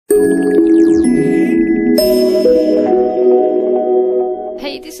Hey,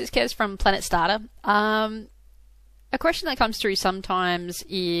 this is Kez from Planet Starter. A question that comes through sometimes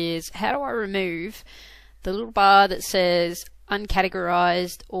is, how do I remove the little bar that says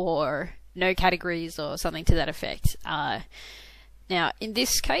uncategorized or no categories or something to that effect? Now, in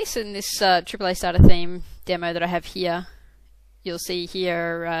this case, in this AAA Starter theme demo that I have here, you'll see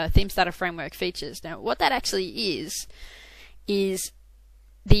here Theme Starter Framework features. Now, what that actually is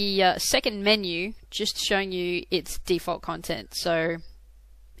the second menu just showing you its default content. So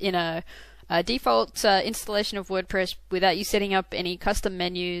in a default installation of WordPress, without you setting up any custom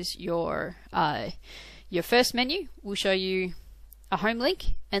menus, your first menu will show you a home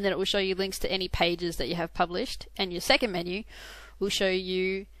link, and then it will show you links to any pages that you have published, and your second menu will show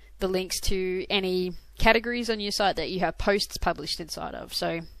you the links to any categories on your site that you have posts published inside of.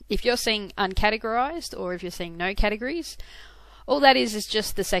 So if you're seeing uncategorized or if you're seeing no categories, all that is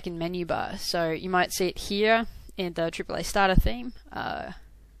just the second menu bar. So you might see it here in the AAA Starter theme.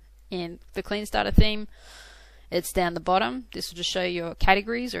 In the Clean Starter theme, it's down the bottom. This will just show your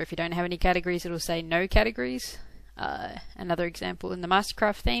categories, or if you don't have any categories, it'll say no categories. Another example in the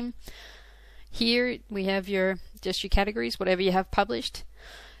Mastercraft theme. Here we have just your categories, whatever you have published.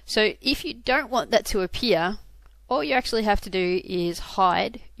 So if you don't want that to appear, all you actually have to do is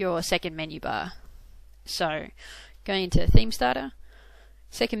hide your second menu bar. So going into Theme Starter,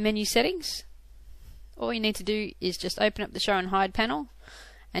 second menu settings, all you need to do is just open up the Show and Hide panel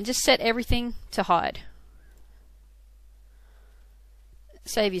and just set everything to hide.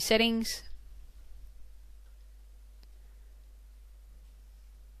 Save your settings.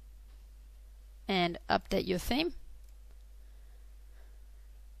 And update your theme.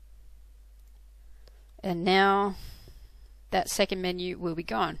 And now that second menu will be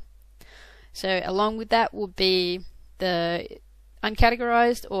gone. So along with that will be the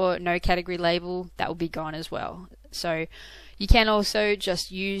uncategorized or no category label. That will be gone as well. So you can also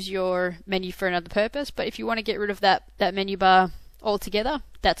just use your menu for another purpose, but if you want to get rid of that menu bar altogether,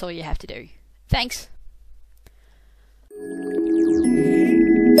 that's all you have to do. Thanks.